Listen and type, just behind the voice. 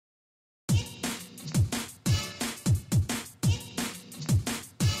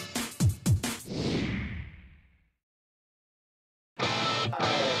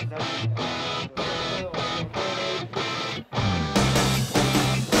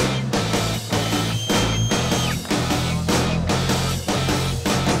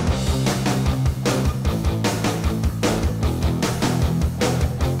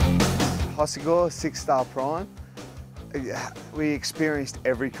Hossegor, 6-star prime. We experienced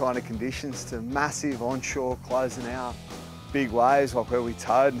every kind of conditions, to massive onshore closing out, big waves like where we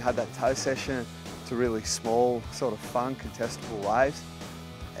towed and had that tow session, to really small sort of fun contestable waves.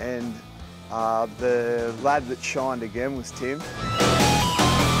 And the lad that shined again was Tim.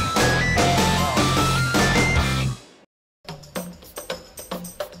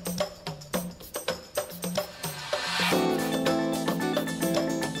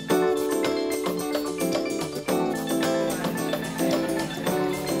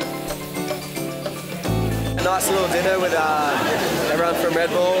 A nice little dinner with everyone from Red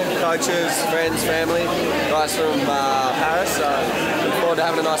Bull, coaches, friends, family, guys from Paris, so look forward to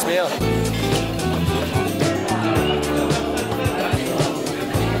having a nice meal.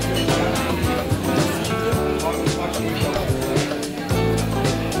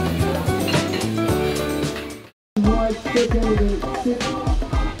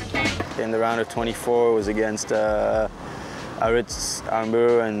 In the round of 24 was against Aritz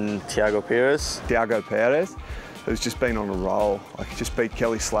Armburu and Tiago Perez, who's just been on a roll. Like, he just beat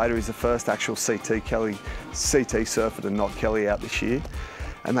Kelly Slater. He's the first actual CT surfer to knock Kelly out this year.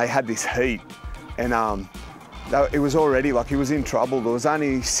 And they had this heat, and it was already like he was in trouble. There was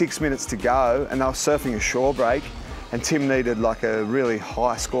only 6 minutes to go, and they were surfing a shore break. And Tim needed like a really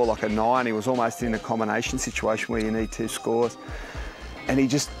high score, like a 9. He was almost in a combination situation where you need 2 scores. And he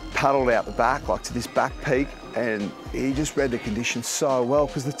just paddled out the back, like to this back peak, and he just read the conditions so well,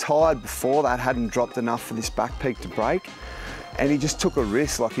 because the tide before that hadn't dropped enough for this back peak to break. And he just took a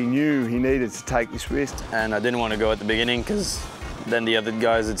risk, like he knew he needed to take this risk. And I didn't want to go at the beginning, because then the other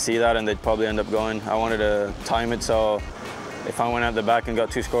guys would see that and they'd probably end up going. I wanted to time it, so if I went out the back and got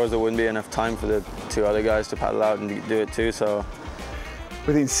 2 scores, there wouldn't be enough time for the 2 other guys to paddle out and do it too. So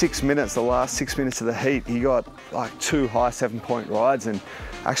within 6 minutes, the last 6 minutes of the heat, he got like 2 high 7-point rides and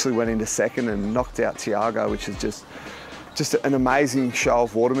actually went into second and knocked out Tiago, which is just an amazing show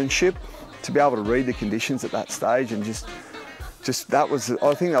of watermanship to be able to read the conditions at that stage. And just that was,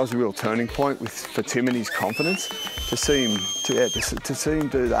 I think that was a real turning point for Tim and his confidence. To see him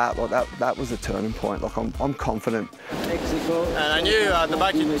do that, like that was a turning point. Like I'm confident. And I knew the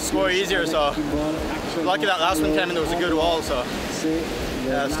back could score easier, so lucky that last one came and there was a good wall, so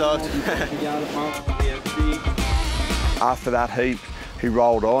yeah, stoked. After that heat, he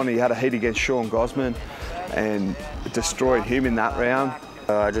rolled on. He had a heat against Sean Gosman and destroyed him in that round.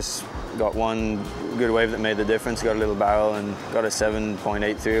 I just got one good wave that made the difference, got a little barrel and got a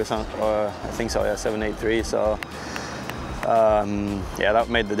 7.83 or something, or I think so, yeah, 7.83. So yeah, that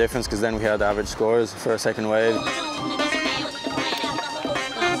made the difference, because then we had average scores for a second wave.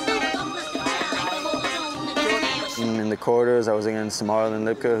 In the quarters, I was against Marlon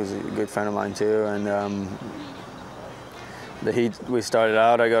Lipka, who's a good friend of mine too, and the heat we started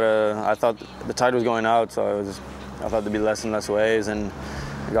out, I thought the tide was going out, so I thought there'd be less and less waves, and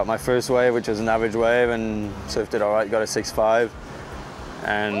I got my first wave, which was an average wave, and surfed it all right, got a 6.5,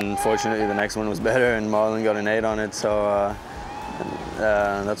 and fortunately the next one was better, and Marlon got an 8 on it, so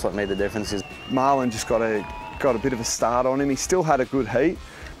that's what made the difference. Marlon just got a bit of a start on him. He still had a good heat,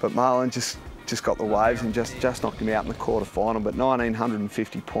 but Marlon just got the waves and just knocked him out in the quarter-final. But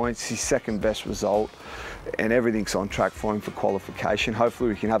 1,950 points, his second best result, and everything's on track for him for qualification. Hopefully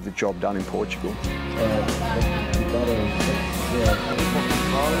we can have the job done in Portugal.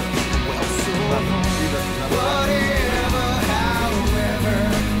 Whatever, however,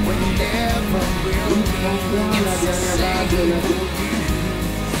 whenever,